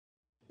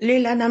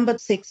Leela number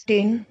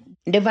 16,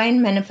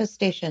 Divine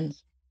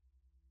Manifestations.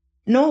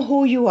 Know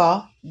who you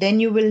are, then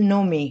you will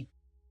know me.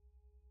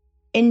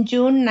 In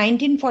June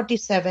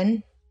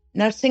 1947,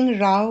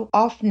 Narsingh Rao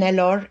of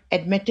Nellore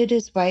admitted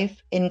his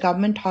wife in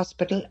government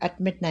hospital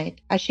at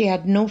midnight as she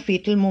had no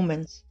fetal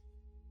movements.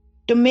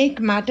 To make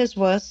matters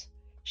worse,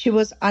 she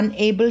was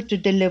unable to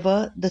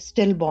deliver the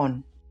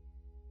stillborn.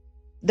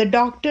 The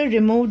doctor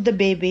removed the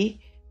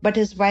baby, but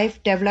his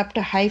wife developed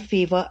a high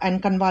fever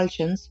and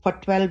convulsions for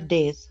 12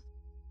 days.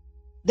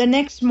 The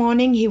next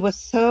morning he was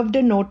served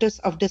a notice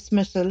of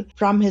dismissal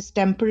from his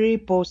temporary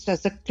post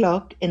as a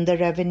clerk in the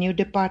Revenue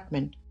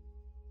Department.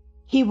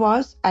 He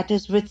was at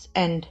his wits'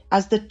 end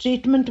as the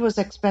treatment was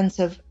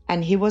expensive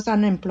and he was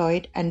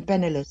unemployed and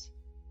penniless.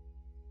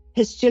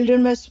 His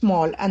children were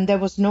small and there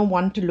was no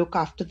one to look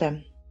after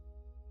them.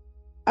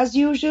 As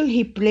usual,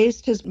 he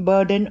placed his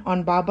burden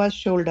on Baba's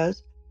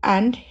shoulders,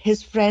 and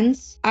his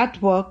friends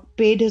at work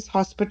paid his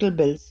hospital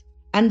bills,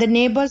 and the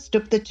neighbors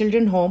took the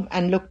children home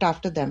and looked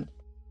after them.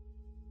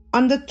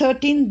 On the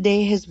 13th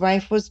day, his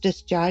wife was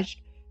discharged,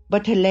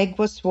 but her leg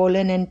was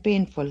swollen and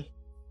painful.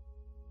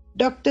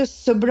 Dr.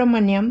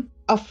 Subramaniam,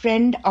 a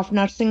friend of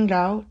Narsingh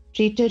Rao,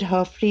 treated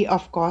her free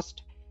of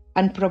cost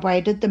and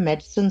provided the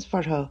medicines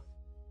for her.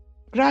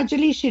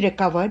 Gradually, she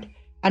recovered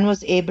and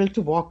was able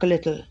to walk a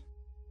little.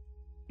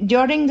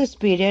 During this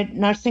period,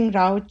 Narsingh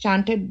Rao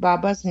chanted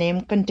Baba's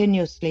name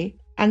continuously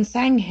and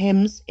sang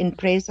hymns in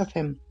praise of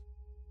him.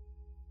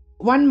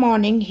 One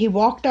morning, he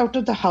walked out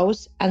of the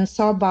house and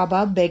saw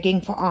Baba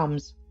begging for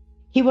alms.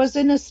 He was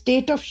in a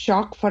state of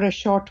shock for a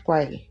short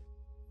while.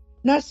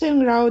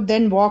 Narsingh Rao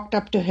then walked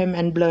up to him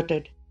and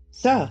blurted,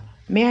 "Sir,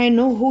 may I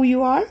know who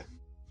you are?"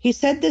 He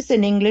said this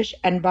in English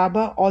and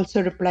Baba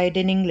also replied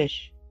in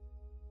English,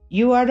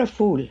 "You are a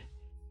fool.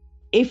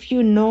 If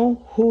you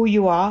know who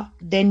you are,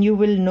 then you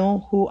will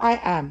know who I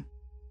am."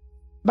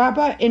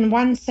 Baba in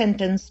one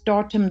sentence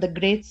taught him the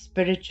great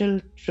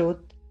spiritual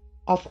truth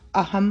of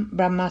Aham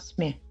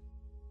Brahmasmi.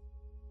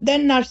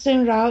 Then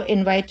Narsingh Rao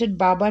invited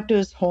Baba to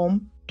his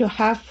home to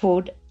have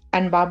food,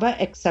 and Baba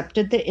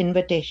accepted the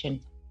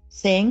invitation,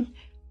 saying,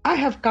 "I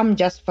have come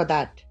just for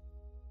that."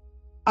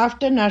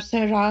 After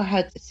Narsingh Rao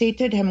had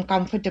seated him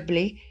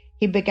comfortably,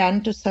 he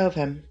began to serve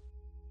him.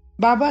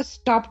 Baba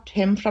stopped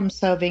him from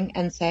serving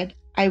and said,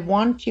 "I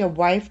want your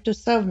wife to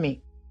serve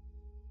me."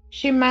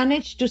 She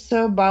managed to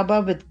serve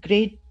Baba with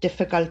great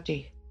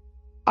difficulty.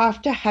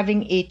 After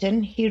having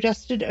eaten, he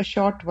rested a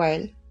short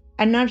while,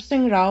 and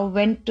Narsingh Rao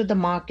went to the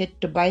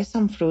market to buy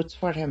some fruits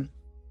for him.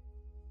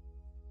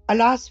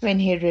 Alas, when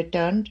he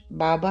returned,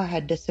 Baba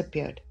had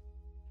disappeared.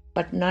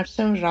 But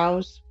Narsingh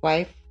Rao's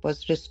wife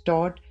was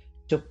restored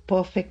to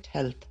perfect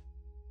health.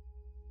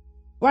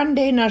 One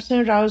day,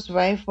 Narsingh Rao's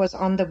wife was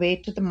on the way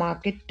to the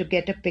market to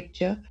get a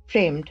picture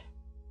framed.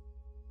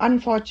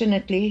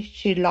 Unfortunately,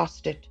 she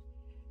lost it.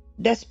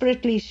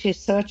 Desperately, she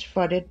searched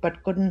for it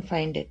but couldn't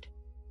find it.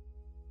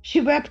 She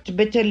wept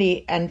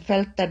bitterly and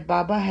felt that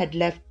Baba had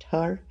left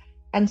her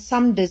and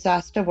some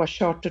disaster was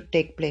sure to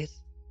take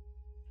place.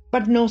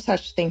 But no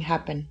such thing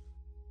happened.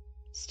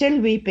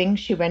 Still weeping,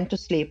 she went to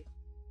sleep.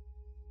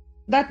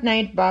 That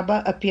night,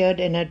 Baba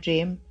appeared in her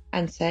dream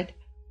and said,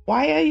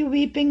 "Why are you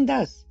weeping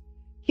thus?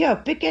 Here,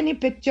 pick any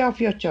picture of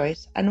your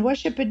choice and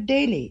worship it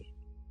daily."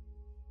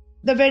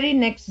 The very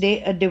next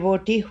day, a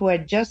devotee who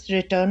had just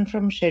returned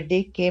from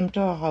Shirdi came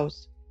to her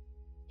house.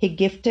 He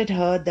gifted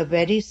her the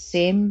very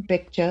same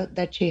picture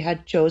that she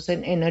had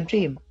chosen in her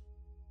dream.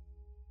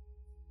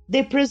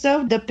 They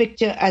preserved the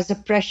picture as a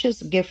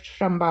precious gift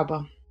from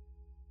Baba.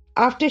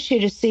 After she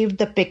received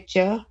the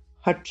picture,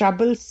 her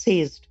troubles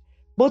ceased,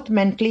 both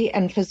mentally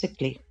and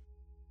physically.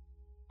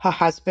 Her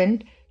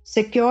husband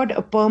secured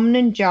a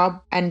permanent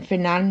job and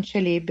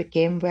financially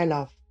became well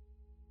off.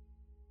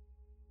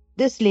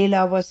 This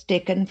Leela was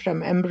taken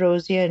from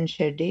Ambrosia in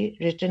Shirdi,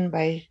 written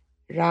by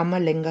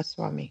Ramalinga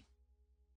Swami.